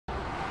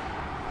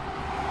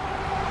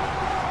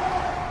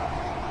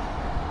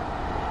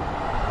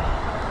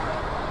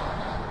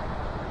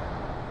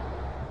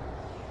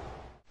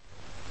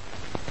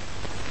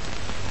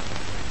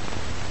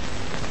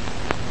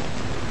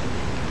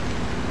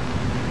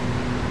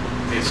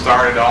It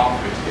started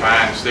off at the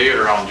Pines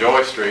Theater on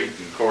Joy Street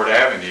and Court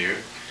Avenue.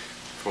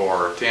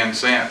 For 10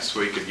 cents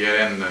we could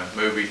get in the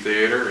movie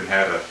theater and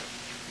had a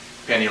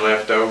penny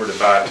left over to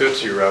buy a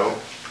Tootsie Roll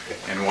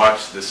and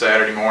watch the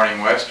Saturday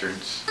morning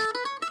westerns.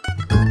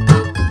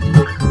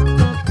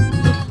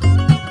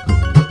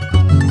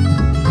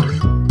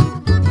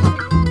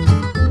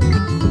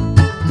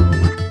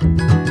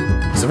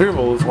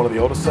 Sevierville is one of the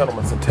oldest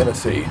settlements in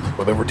Tennessee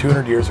with over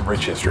 200 years of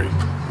rich history.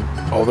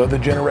 Although the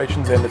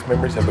generations and its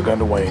memories have begun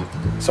to wane,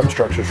 some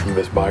structures from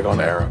this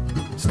bygone era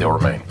still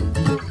remain.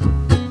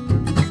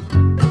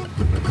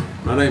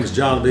 My name is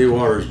John D.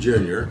 Waters,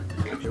 Jr.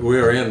 We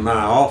are in my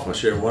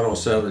office here at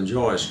 107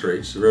 Joy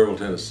Street, Sevierville,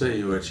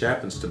 Tennessee, which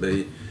happens to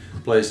be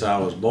the place I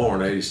was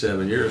born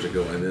 87 years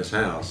ago in this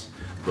house.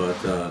 But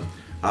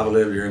I've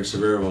lived here in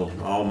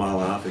Sevierville all my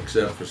life,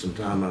 except for some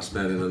time I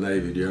spent in the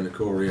Navy during the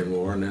Korean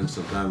War, and then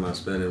some time I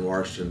spent in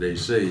Washington,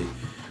 D.C.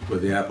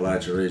 with the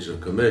Appalachian Regional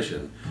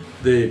Commission.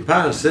 The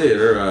Pines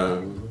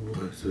Theater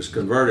was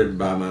converted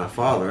by my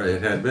father.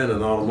 It had been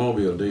an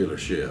automobile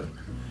dealership.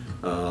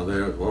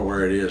 There,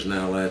 where it is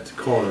now at the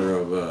corner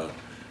of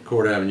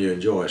Court Avenue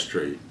and Joy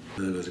Street.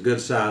 It was a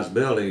good sized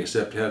building,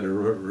 except it had to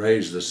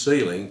raise the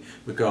ceiling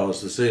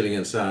because the ceiling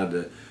inside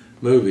the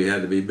movie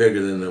had to be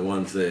bigger than the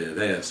ones they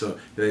had. So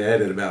they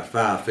added about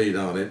 5 feet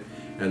on it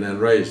and then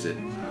raised it.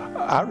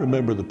 I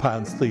remember the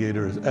Pines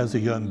Theater as a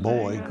young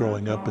boy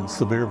growing up in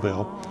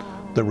Sevierville.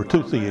 There were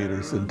 2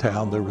 theaters in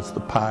town. There was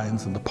the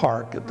Pines and the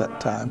Park at that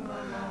time.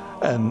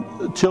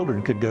 And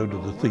children could go to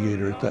the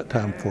theater at that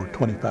time for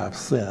 25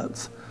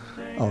 cents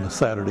on a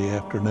Saturday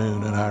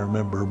afternoon, and I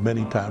remember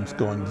many times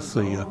going to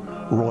see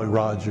Roy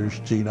Rogers,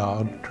 Gene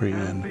Autry,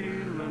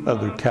 and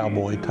other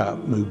cowboy-type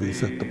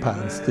movies at the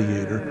Pines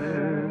Theater.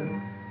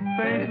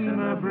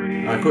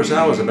 Of course,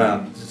 I was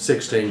about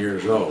 16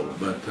 years old,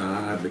 but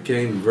I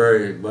became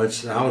very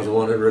much, I was the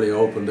one that really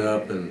opened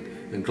up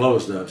and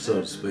closed up,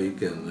 so to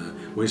speak,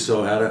 and we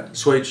had a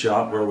sweet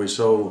shop where we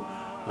sold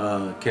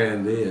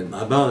candy, and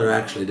my mother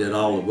actually did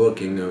all the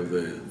booking of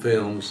the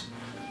films.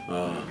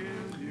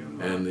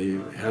 And they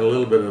had a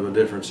little bit of a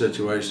different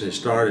situation. They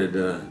started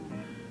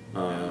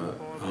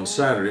on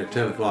Saturday at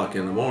 10 o'clock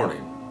in the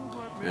morning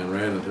and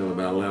ran until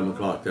about 11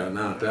 o'clock that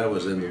night. That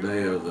was in the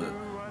day of the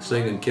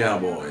singing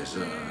cowboys.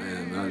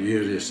 And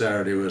usually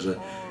Saturday was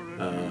a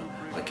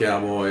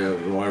cowboy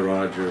of Roy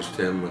Rogers,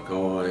 Tim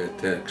McCoy,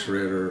 Tex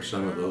Ritter,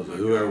 some of those,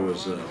 whoever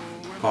was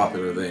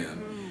popular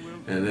then.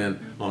 And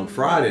then on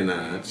Friday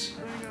nights,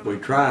 we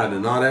tried,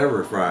 and not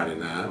every Friday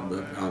night,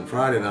 but on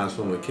Friday nights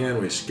when we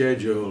can, we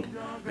scheduled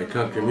a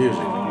country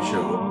music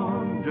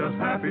show. Just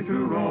happy to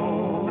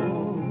roll,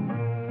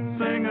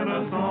 singing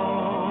a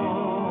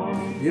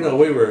song. You know,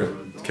 we were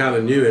kind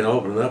of new in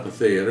opening up a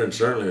theater, and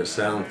certainly a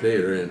sound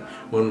theater. And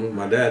when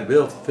my dad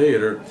built the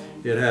theater,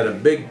 it had a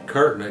big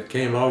curtain that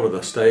came over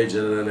the stage,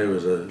 and then there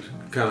was a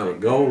kind of a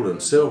gold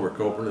and silver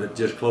curtain that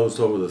just closed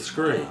over the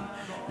screen.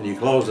 And you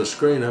close the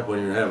screen up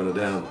when you're having a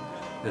down.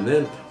 And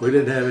then we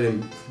didn't have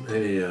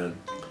any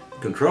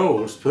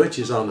controls,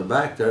 switches on the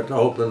back there to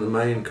open the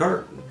main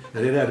curtain.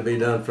 And it had to be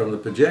done from the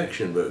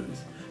projection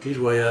booth. He's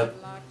way up,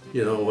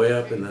 you know, way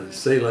up in the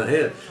ceiling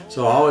head.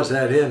 So I always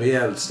had him, he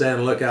had to stand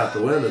and look out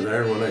the window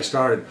there, and when they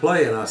started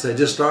playing, I said,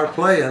 just start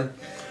playing,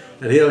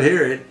 and he'll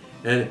hear it.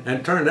 And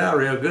it turned out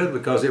real good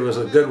because it was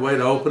a good way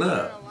to open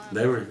up.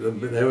 They were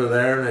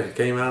there, and they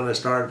came out and they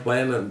started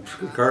playing, and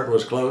the curtain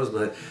was closed,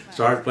 and they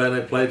started playing,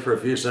 they played for a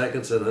few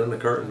seconds, and then the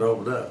curtain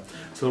opened up.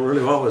 So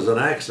really what was an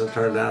accident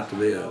turned out to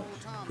be a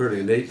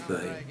pretty neat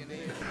thing.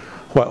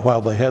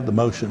 While they had the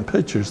motion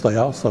pictures, they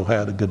also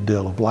had a good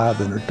deal of live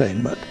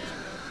entertainment.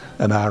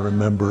 And I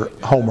remember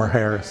Homer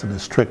Harris and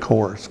his Trick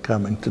Horse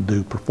coming to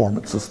do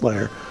performances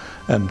there,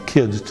 and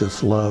kids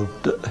just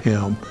loved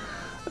him.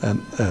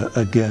 And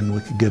again,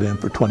 we could get in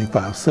for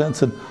 25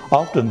 cents, and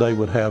often they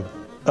would have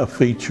a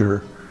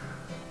feature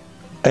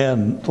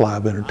and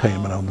live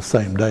entertainment on the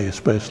same day,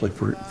 especially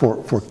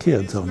for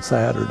kids on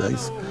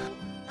Saturdays.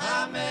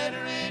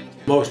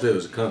 Mostly it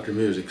was a country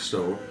music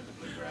store.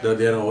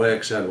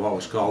 WNOX had what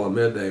was called a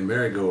midday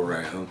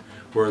merry-go-round,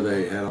 where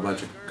they had a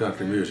bunch of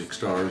country music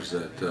stars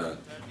that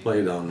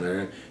played on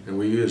there, and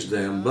we used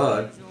them.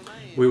 But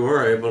we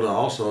were able to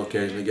also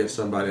occasionally get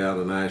somebody out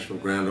of Nashville,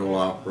 Grand Ole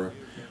Opera,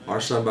 or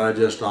somebody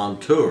just on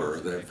tour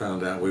that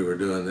found out we were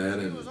doing that,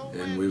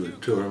 and we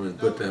would tour them and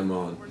put them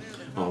on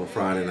a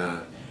Friday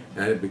night.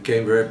 And it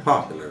became very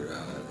popular.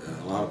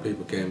 A lot of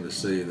people came to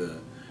see the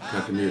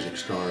country music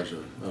stars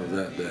of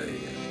that day.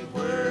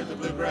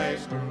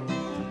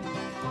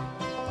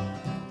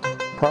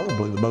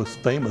 Probably the most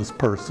famous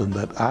person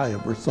that I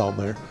ever saw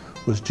there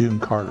was June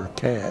Carter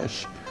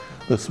Cash.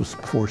 This was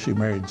before she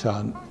married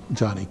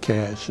Johnny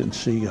Cash, and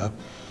she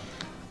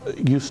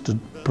used to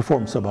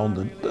perform some on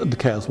the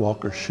Kaz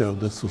Walker show.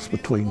 This was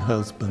between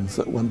husbands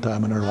at one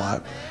time in her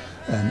life,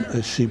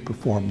 and she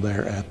performed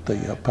there at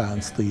the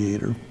Pines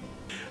Theater.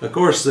 Of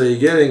course,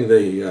 getting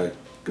the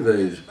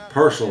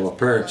personal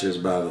appearances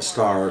by the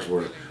stars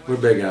were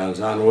big items.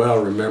 I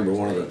well remember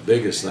one of the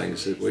biggest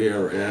things that we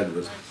ever had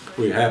was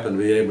we happened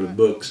to be able to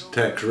book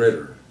Tex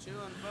Ritter.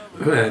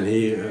 and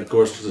he, of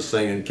course, was a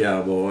singing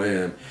cowboy,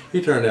 and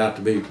he turned out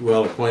to be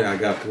well acquainted. I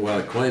got well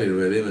acquainted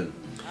with him, and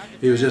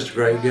he was just a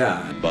great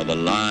guy. By the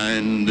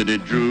line that he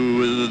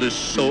drew with his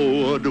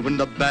sword when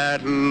the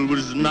battle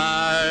was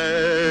nigh.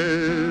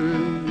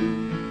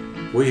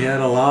 We had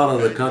a lot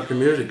of the country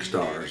music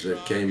stars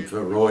that came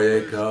from.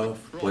 Roy Acuff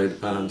played the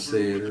Pines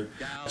Theater.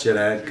 Chet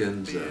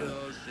Atkins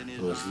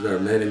was there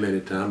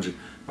many times.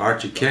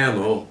 Archie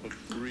Campbell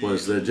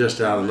was just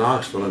out of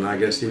Knoxville, and I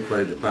guess he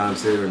played the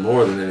Pines Theater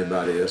more than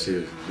anybody else.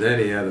 Then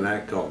he had an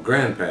act called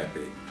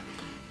Grandpappy,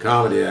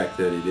 comedy act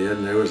that he did,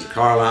 and there was the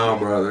Carlisle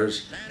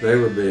Brothers. They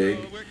were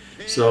big.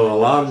 So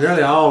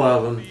nearly all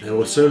of them,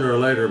 and sooner or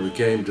later we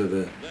came to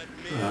the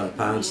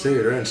Pines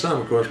Theater, and some,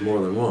 of course,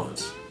 more than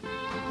once.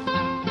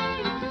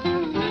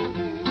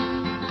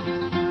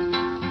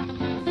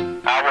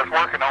 I was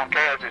working on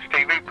Kaz's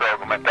TV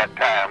program at that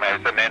time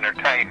as an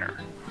entertainer.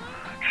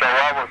 So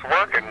I was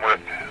working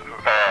with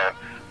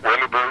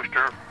Willie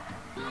Brewster,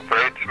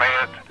 Fred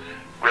Smith,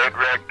 Red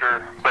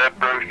Rector, Bud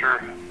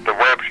Brewster, the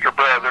Webster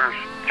brothers,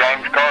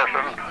 James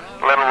Carson,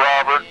 Little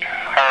Robert,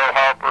 Harold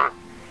Harper,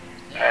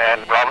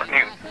 and Robert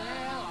Newton.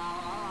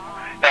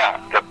 Now,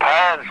 the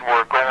Pines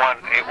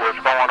it was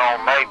going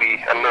on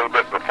maybe a little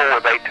bit before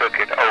they took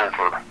it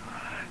over,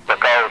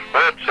 because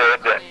Bud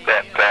said that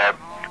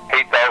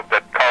he thought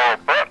that Carl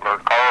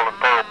and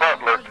Pearl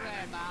Butler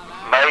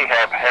may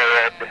have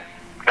had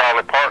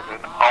Dolly Parton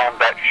on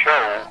that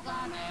show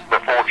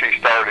before she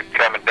started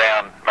coming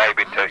down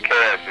maybe to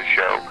Kaz's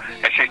show,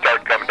 and she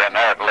started coming down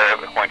there at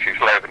 11 when she's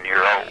 11 years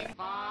old.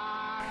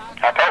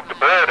 I talked to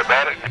Bud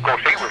about it, and of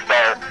course he was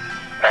there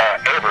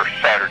every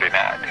Saturday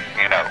night,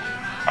 you know,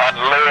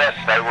 unless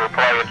they were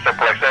playing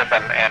someplace else,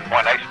 and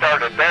when they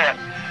started that,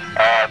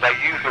 they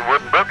usually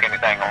wouldn't book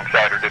anything on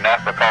Saturday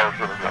night because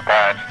of the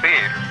Pines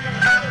Theater.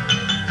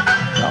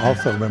 I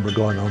also remember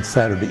going on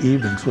Saturday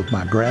evenings with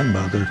my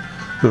grandmother,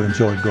 who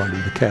enjoyed going to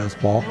the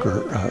Kaz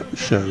Walker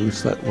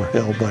shows that were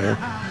held there.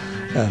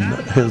 And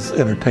his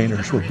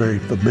entertainers were very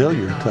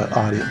familiar to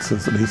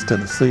audiences in East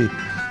Tennessee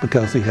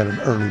because he had an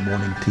early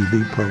morning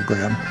TV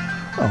program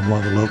on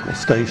one of the local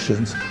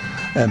stations.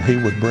 And he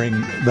would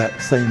bring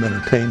that same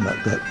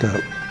entertainment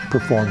that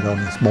performed on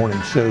his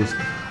morning shows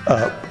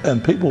up.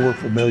 And people were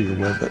familiar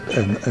with it,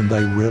 and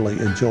they really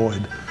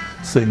enjoyed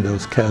seeing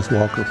those Kaz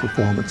Walker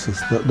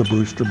performances, the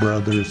Brewster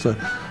brothers.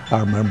 I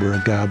remember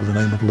a guy by the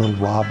name of Little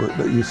Robert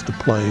that used to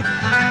play.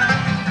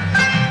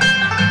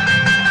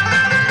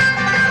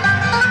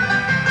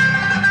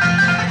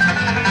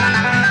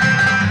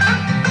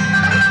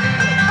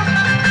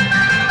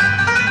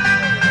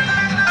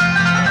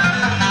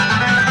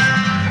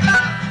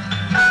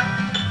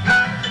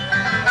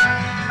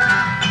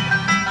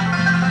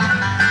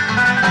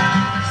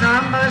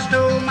 Somebody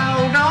stole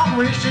my old dog,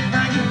 we should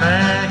bring it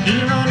back.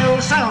 He run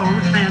your soul,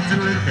 dancing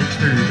little fix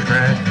through the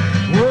crack.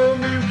 Whoa,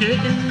 me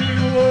kicking me,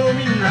 whoa,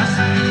 me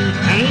rustling.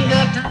 Ain't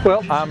got time.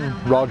 Well, I'm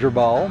Roger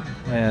Ball,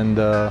 and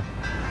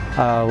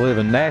I live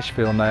in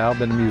Nashville now. I've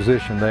been a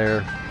musician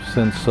there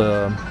since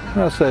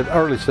I said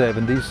early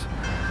 70s,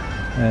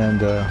 and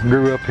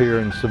grew up here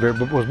in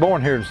Sevierville. Was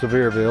born here in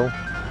Sevierville,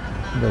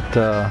 but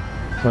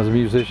was a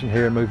musician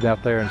here and moved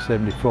out there in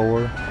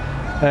 '74.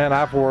 And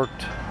I've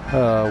worked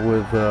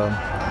with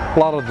a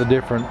lot of the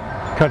different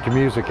country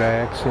music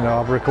acts. You know,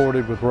 I've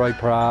recorded with Ray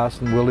Price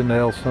and Willie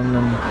Nelson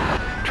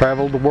and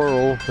traveled the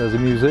world as a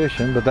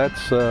musician, but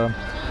that's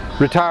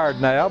retired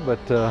now, but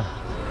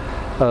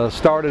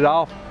started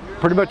off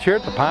pretty much here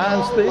at the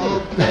Pines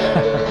Theater.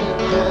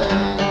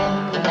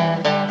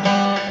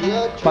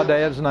 My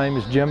dad's name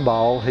is Jim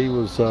Ball. He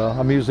was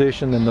a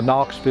musician in the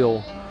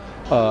Knoxville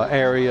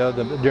area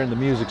during the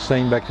music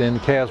scene back then.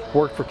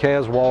 Worked for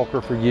Kaz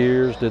Walker for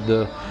years, did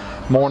the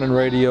morning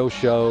radio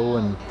show,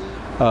 and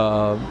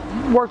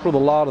worked with a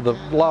lot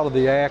of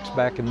the acts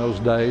back in those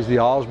days. The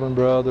Osmond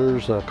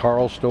Brothers,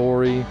 Carl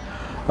Story,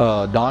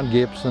 Don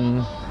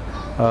Gibson,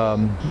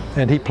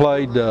 and he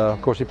played.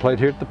 Of course, he played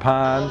here at the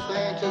Pines.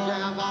 Yeah,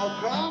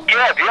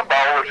 Jim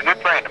Ball was a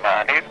good friend of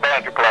mine. He's a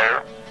banjo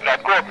player.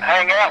 I'd go up and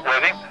hang out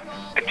with him.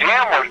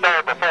 Jim was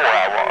there before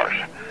I was,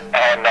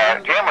 and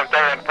Jim was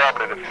there in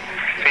probably the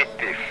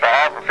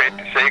 55 or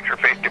 56 or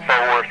 54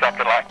 or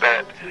something like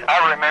that.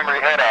 I remember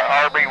he had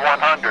a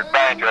RB100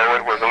 banjo.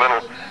 It was a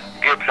little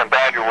Gibson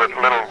banjo with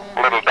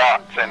little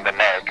dots in the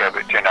neck of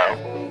it, you know.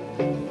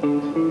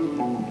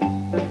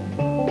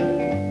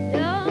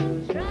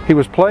 He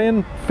was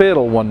playing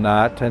fiddle one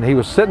night, and he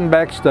was sitting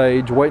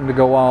backstage waiting to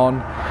go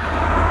on.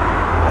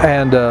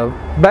 And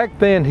back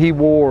then he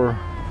wore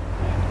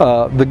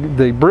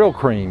the Brill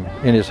cream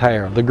in his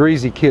hair, the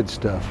greasy kid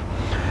stuff.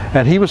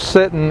 And he was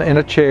sitting in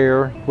a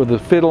chair with the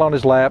fiddle on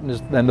his lap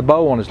and the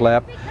bow on his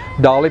lap.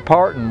 Dolly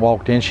Parton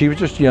walked in. She was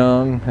just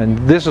young, and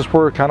this is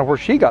kind of where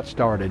she got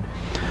started.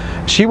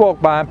 She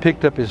walked by and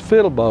picked up his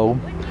fiddle bow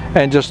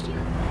and just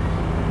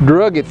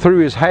drug it through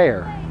his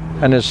hair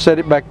and then set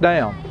it back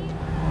down.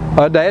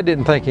 Dad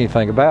didn't think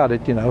anything about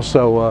it, you know,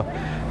 so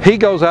he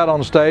goes out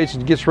on stage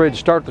and gets ready to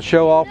start the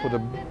show off with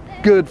a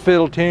good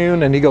fiddle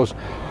tune, and he goes,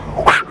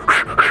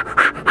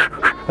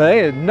 They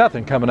had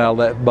nothing coming out of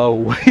that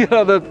bowl. You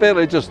know, the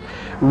family just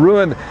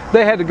ruined.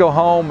 They had to go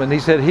home, and he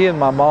said he and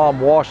my mom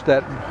washed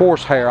that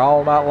horsehair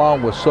all night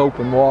long with soap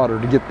and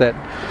water to get that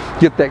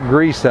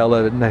grease out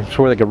of it, and that's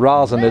where they could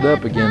rosin it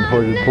up again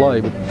before they play.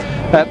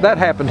 But that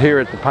happened here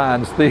at the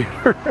Pines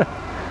Theater.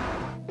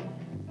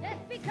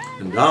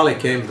 And Dolly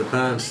came to the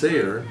Pines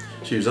Theater.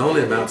 She was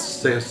only about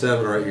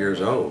 7 or 8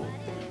 years old.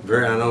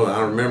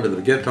 I remember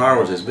the guitar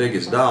was as big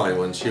as Dolly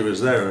when she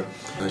was there.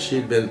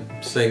 She'd been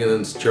singing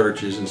in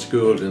churches and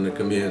schools in the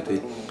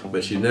community,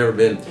 but she'd never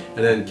been.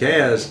 And then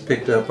Kaz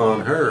picked up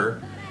on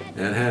her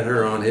and had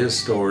her on his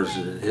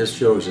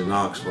shows in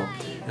Knoxville,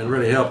 and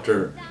really helped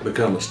her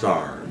become a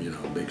star, you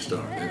know, a big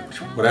star. And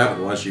what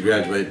happened was she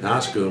graduated high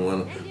school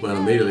and went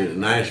immediately to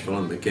Nashville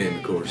and became,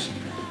 of course,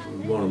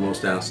 one of the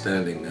most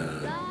outstanding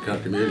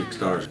country music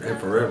stars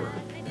forever.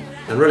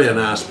 And really a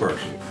nice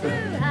person.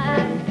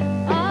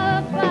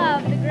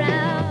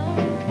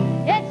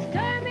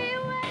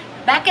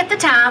 Back at the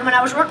time when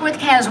I was working with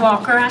Kaz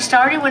Walker, I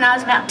started when I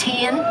was about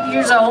 10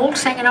 years old,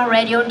 singing on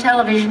radio and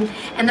television.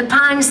 And the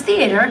Pines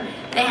Theater,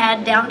 they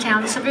had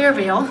downtown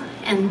Sevierville,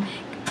 and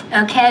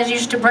Kaz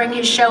used to bring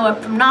his show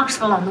up from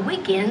Knoxville on the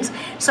weekends,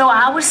 so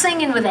I was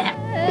singing with that.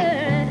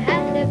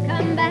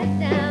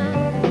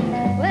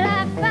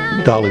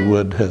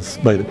 Dollywood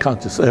has made a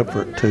conscious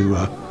effort to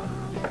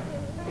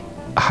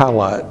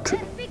highlight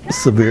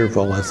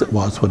Sevierville as it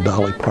was when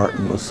Dolly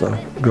Parton was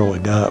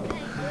growing up.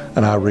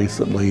 And I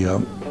recently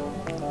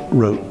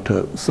wrote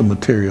some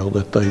material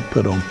that they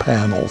put on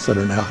panels that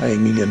are now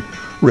hanging in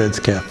Red's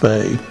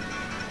Cafe,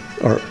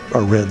 or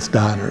Red's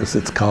Diner as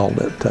it's called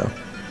at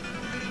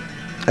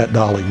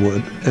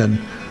Dollywood. And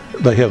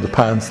they have the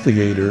Pines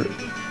Theater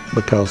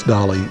because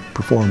Dolly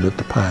performed at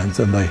the Pines,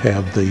 and they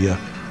have the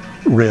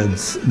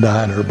Red's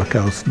Diner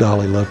because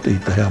Dolly loved to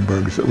eat the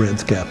hamburgers at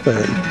Red's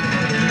Cafe.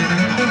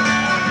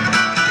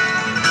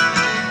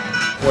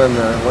 When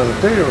the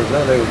theater was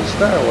done, there was a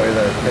stairway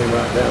that came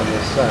right down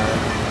this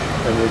side,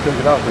 and we took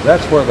it off because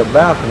that's where the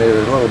balcony,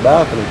 there's a little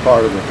balcony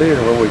part of the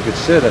theater where we could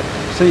seat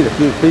a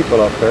few people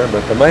up there.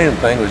 But the main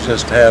thing was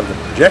just to have the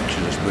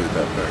projectionist booth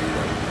up there, you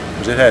know,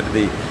 because it had to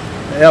be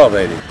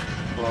elevated.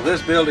 Well,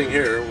 this building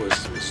here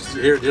was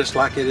here just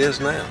like it is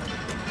now.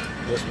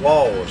 This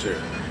wall was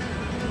here,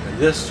 and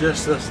this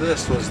was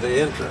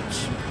the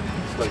entrance.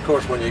 But of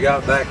course, when you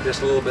got back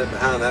just a little bit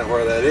behind that,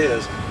 where that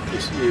is,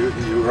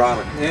 you were on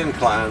an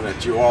incline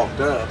that you walked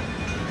up,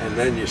 and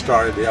then you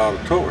started the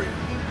auditorium.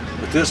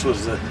 But this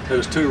was there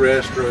was 2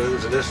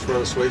 restrooms, and this was for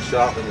the sweet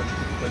shop, and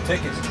the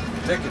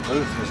ticket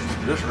booth was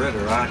just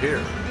rented right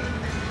here.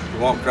 You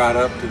walked right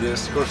up to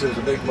this. Of course, there's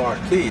a big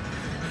marquee,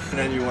 and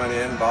then you went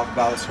in, bought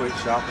by the sweet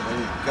shop, and then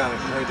you kind of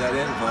made that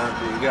incline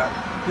until you got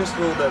just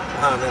a little bit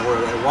behind there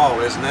where that wall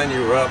is, and then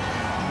you were up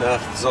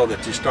enough so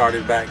that you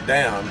started back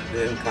down.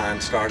 The incline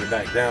started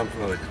back down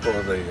for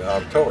the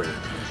auditorium,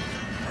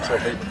 so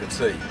people could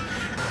see.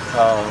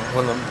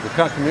 When the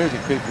country music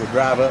people would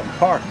drive up and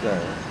park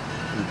there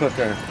and put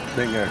their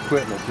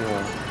equipment, you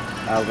know,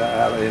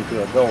 out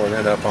into a door and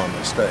end up on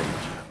the stage.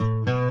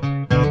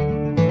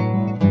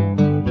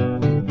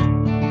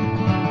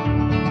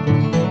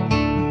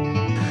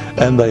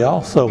 And they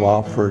also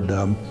offered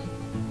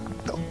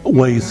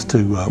ways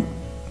to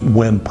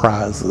win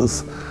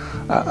prizes.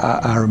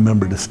 I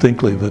remember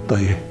distinctly that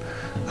they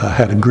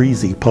had a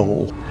greasy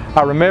pole.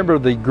 I remember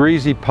the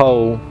greasy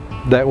pole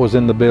that was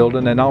in the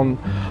building, and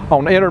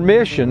on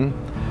intermission,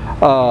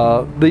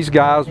 these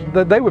guys,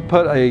 they would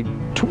put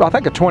I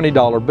think a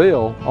 $20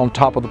 bill on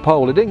top of the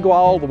pole. It didn't go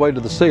all the way to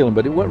the ceiling,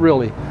 but it went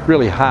really,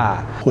 really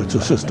high. Which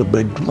was just a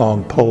big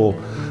long pole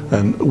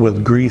and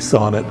with grease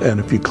on it, and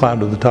if you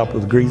climbed to the top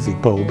of the greasy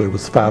pole, there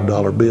was a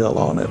 $5 bill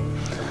on it.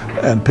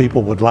 And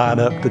people would line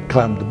up to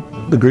climb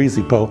the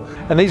greasy pole.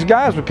 And these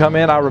guys would come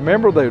in, I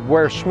remember they'd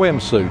wear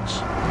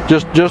swimsuits,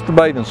 just the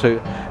bathing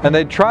suit, and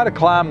they'd try to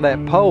climb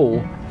that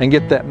pole and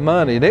get that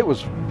money. And it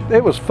was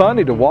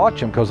funny to watch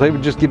them, because they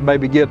would just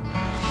maybe get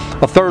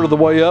a third of the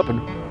way up,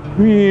 and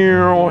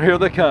here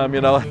they come,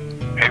 you know.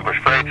 It was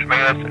Fred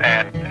Smith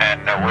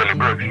and Willie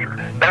Brewster.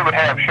 They would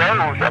have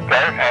shows up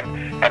there,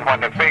 and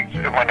when they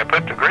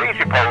put the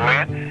greasy pole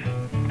in,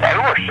 they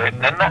were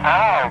sitting in the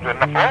aisles in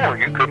the floor.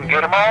 You couldn't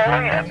get them all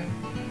in.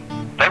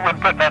 They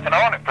wouldn't put nothing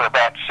on it for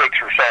about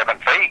 6 or 7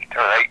 feet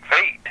or 8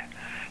 feet.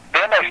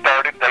 Then they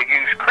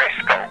used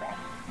Crisco,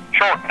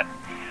 shortening.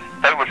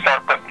 They would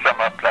start putting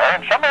some up there,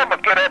 and some of them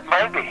would get up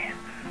maybe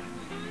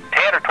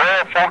 10 or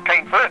 12,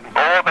 14 foot, and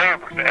boy,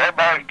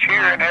 everybody's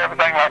cheering and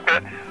everything like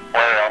that.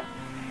 Well,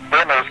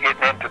 then they was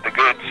getting into the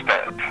good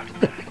stuff.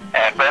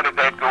 And brother,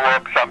 they'd go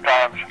up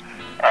sometimes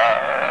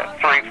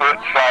 3 foot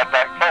and slide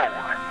back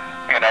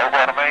 4. You know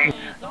what I mean?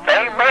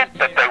 They meant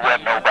that there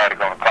wasn't nobody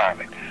going to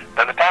climb it.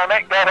 By the time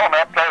they got on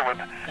up there with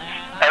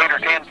 8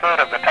 or 10 foot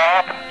of the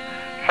top,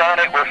 son,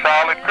 it was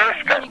solid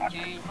Crisco.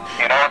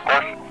 You know, of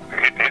course,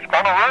 it's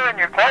going to ruin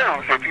your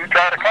clothes if you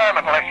try to climb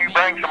it unless you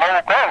bring some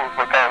old clothes,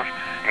 because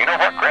you know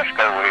what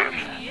Crisco is.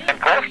 And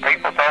of course,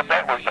 people thought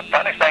that was the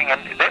funny thing, and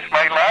this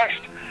may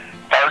last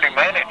 30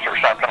 minutes or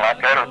something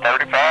like that, or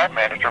 35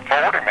 minutes or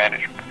 40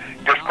 minutes,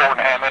 just according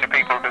to how many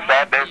people do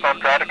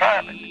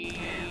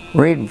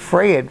Red and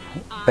Fred,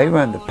 they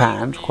run the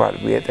Pines quite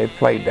a bit. They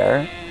played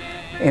there,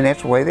 and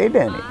that's the way they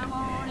done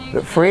it.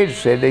 But Fred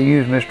said they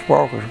used Mr.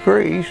 Walker's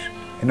grease,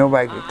 and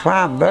nobody could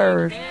climb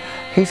theirs.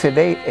 He said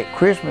they, at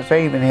Christmas,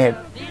 they even had,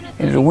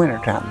 it was a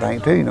wintertime thing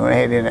too, you know,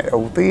 they had in that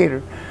old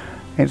theater,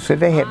 and said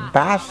they had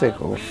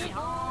bicycles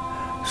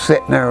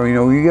sitting there, you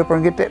know, you get up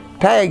and get that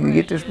tag, you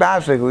get this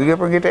bicycle, you get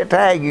up and get that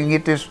tag, you can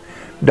get this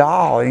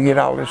doll, you can get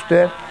all this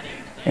stuff.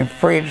 And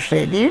Fred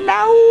said, you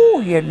know,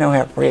 you didn't know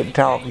how Fred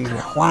talked, he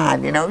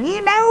whined, you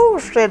know,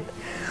 said,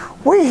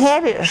 we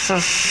had it so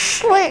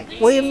slick,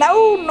 we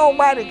know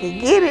nobody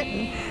could get it.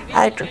 And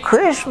after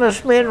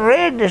Christmas, me and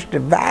Red just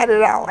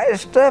divided all that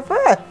stuff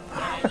up.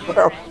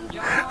 Well,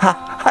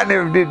 I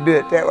never did do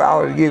it that way, I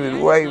always give it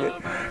away,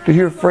 but to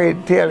hear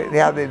Fred tell it,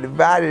 how they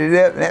divided it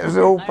up, and that was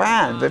the old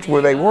Pines, that's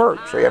where they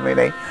worked. See, I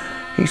mean,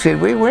 he said,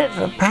 we went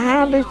to the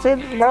Pines, he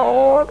said,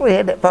 Lord, we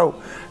had that pole.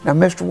 Now,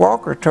 Mr.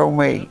 Walker told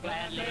me,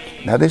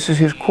 now this is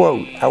his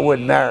quote, I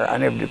wasn't there, I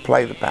never did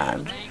play the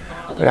Pines,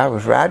 but I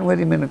was riding with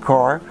him in the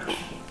car,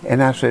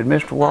 and I said,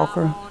 Mr.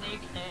 Walker,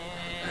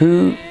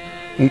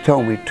 he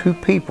told me 2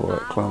 people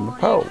that clumb the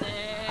pole.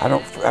 I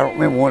don't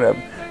remember one of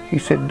them. He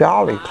said,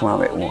 Dolly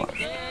clumb it once.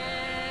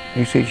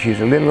 He said she's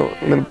a little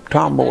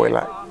tomboy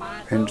like,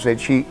 and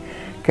said she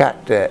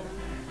got,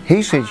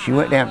 he said she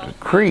went down to the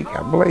creek,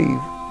 I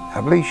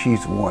believe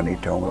she's the one he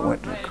told me,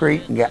 went to the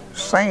creek and got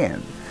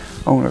sand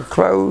on her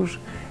clothes,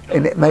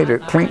 and it made her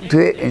clink to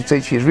it, and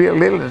said she's real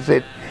little, and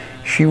said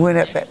she went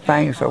up that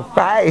thing so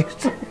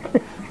fast.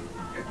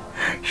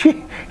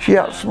 she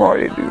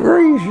outsmarted the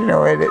grease, you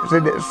know, and it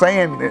said that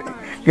sand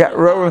got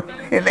rolling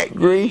in that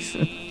grease.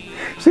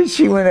 Said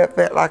she went up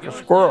that like a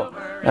squirrel.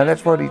 Now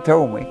that's what he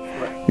told me.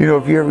 You know,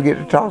 if you ever get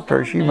to talk to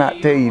her, she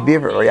might tell you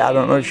differently. I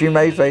don't know, she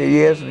may say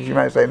yes and she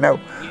might say no.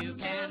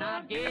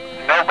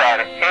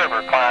 Nobody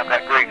ever climbed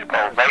that grease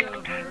pole.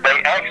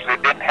 They actually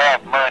didn't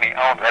have money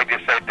on it. They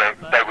just said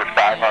they was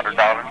 $500,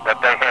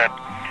 but they had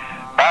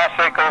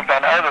bicycles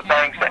and other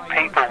things that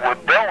people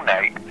would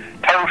donate,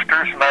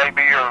 toasters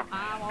maybe, or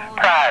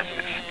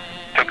prizes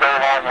to go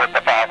along with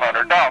the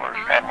 $500.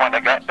 And when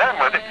they got done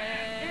with it,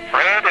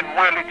 Fred and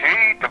Willie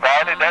G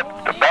divided up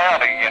the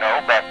bounty, you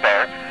know, back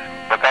there.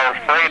 Because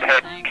Fred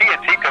had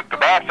kids, he took the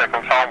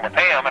bicycles home with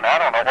him, and I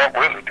don't know what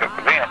Willie took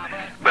with him,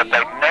 but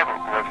they never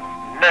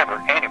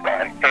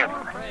anybody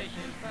ever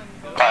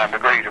climbed the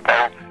greaser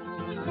pole.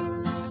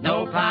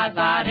 No price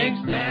I'd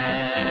accept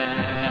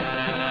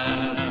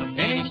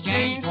in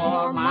exchange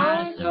for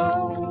my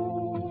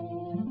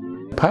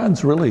soul.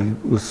 Pines really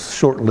was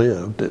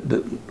short-lived.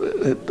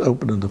 It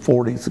opened in the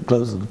 40s, it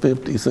closed in the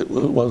 50s. It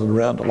wasn't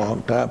around a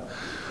long time.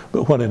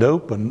 But when it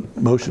opened,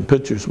 motion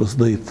pictures was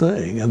the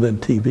thing, and then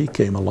TV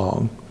came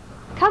along.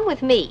 Come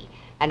with me,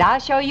 and I'll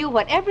show you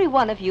what every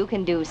one of you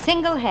can do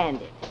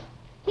single-handed.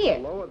 Here.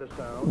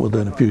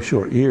 Within a few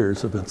short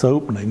years of its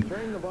opening,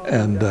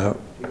 and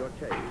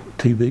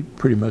TV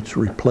pretty much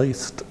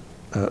replaced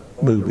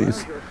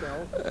movies,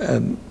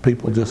 and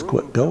people just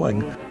quit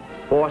going.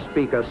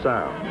 4-speaker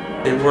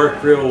sound. It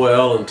worked real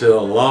well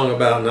until long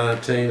about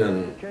 19,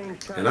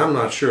 and I'm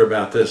not sure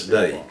about this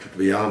date, to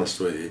be honest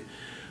with you,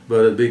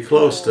 but it'd be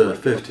close to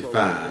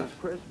 55,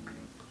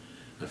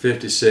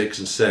 56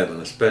 and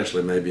 7,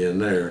 especially maybe in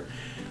there.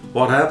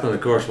 What happened,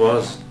 of course,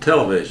 was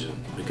television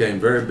became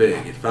very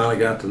big. It finally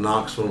got to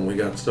Knoxville, and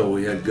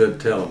we had good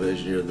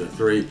television here.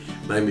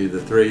 Maybe the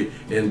three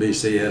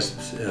NBC,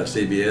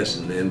 CBS,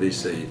 and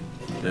NBC,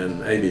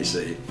 and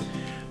ABC.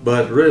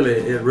 But really,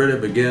 it really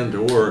began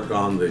to work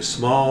on the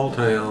small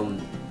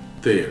town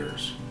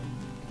theaters,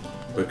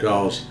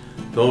 because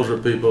those were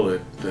people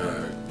that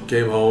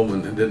came home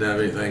and didn't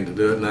have anything to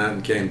do at night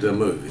and came to a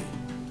movie.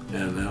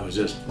 And that was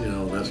just, you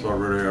know, that's what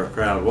really our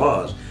crowd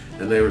was.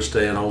 And they were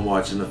staying home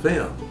watching the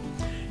film.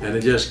 And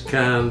it just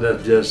kind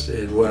of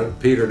it went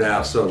petered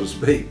out, so to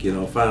speak, you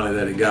know, finally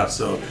that it got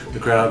so the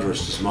crowds were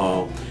so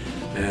small.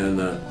 And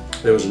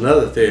there was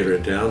another theater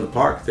in town, the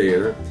Park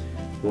Theater,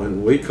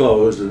 when we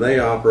closed, and they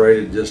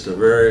operated just a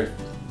very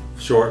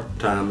short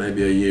time,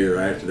 maybe a year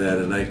after that,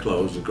 and they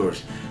closed. Of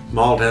course,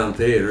 small town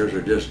theaters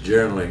are just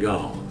generally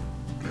gone.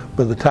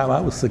 By the time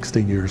I was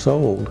 16 years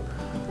old,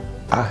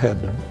 I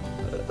had,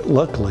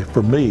 luckily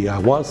for me, I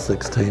was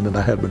 16 and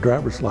I had my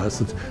driver's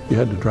license. You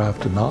had to drive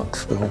to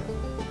Knoxville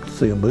to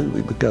see a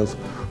movie because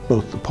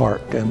both the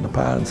Park and the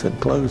Pines had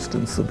closed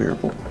in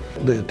Sevierville.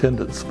 The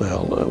attendance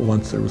fell.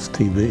 Once there was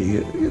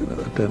TV, you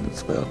know,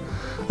 attendance fell.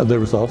 There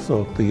was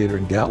also a theater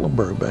in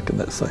Gatlinburg back in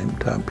that same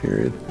time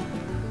period,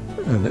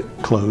 and it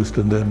closed,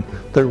 and then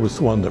there was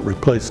one that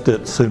replaced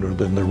it sooner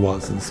than there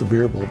was in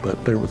Sevierville,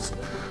 but there was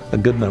a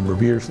good number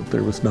of years that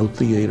there was no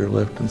theater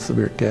left in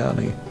Sevier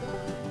County.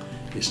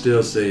 You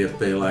still see, if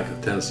they like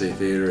the Tennessee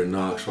Theater in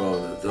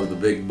Knoxville, of the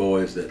big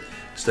boys that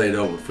stayed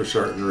over for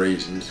certain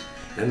reasons,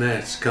 and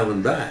that's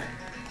coming back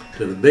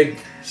to the big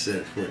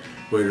set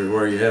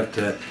where you have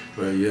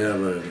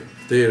a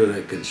theater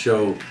that can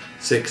show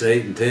 6,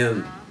 8, and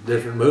 10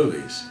 different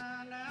movies.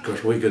 Of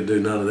course, we could do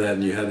none of that,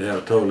 and you had to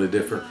have a totally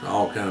different,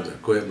 all kinds of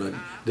equipment,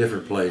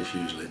 different place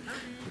usually.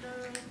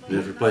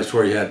 different place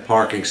where you had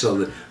parking,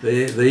 so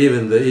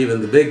even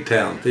the big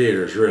town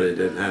theaters really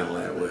didn't handle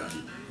that well.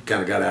 You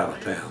kind of got out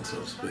of town, so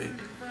to speak.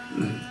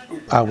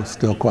 I was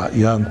still quite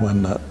young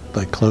when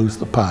they closed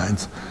the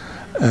Pines,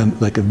 and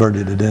they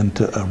converted it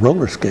into a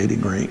roller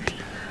skating rink,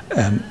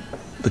 and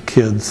the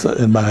kids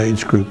in my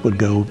age group would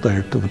go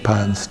there to the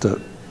Pines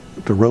to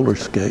roller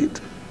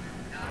skate.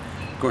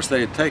 Of course,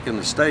 they had taken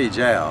the stage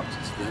out,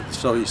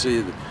 so you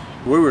see,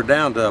 we were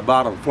down to a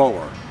bottom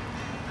floor,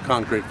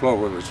 concrete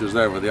floor, which was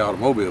there with the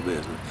automobile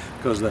business,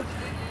 because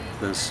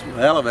this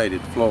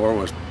elevated floor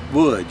was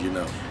wood, you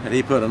know, and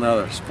he put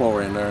another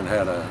floor in there and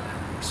had a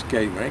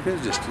skating rink.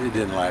 It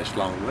didn't last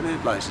long, but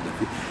it lasted a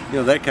few. You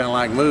know, they kind of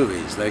like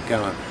movies. They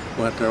kind of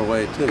went their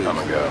way too. Come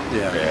and go.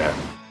 Yeah.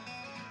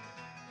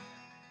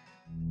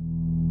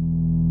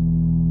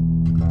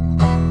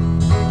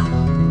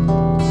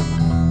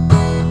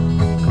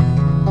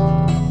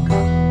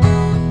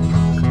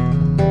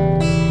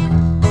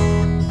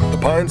 The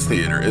Pines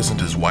Theater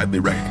isn't as widely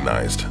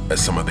recognized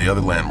as some of the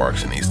other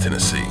landmarks in East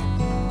Tennessee,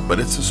 but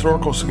its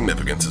historical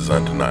significance is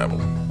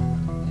undeniable.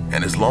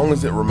 And as long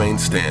as it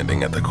remains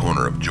standing at the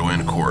corner of Joy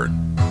and Court,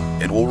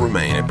 it will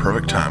remain a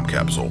perfect time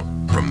capsule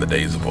from the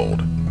days of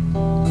old.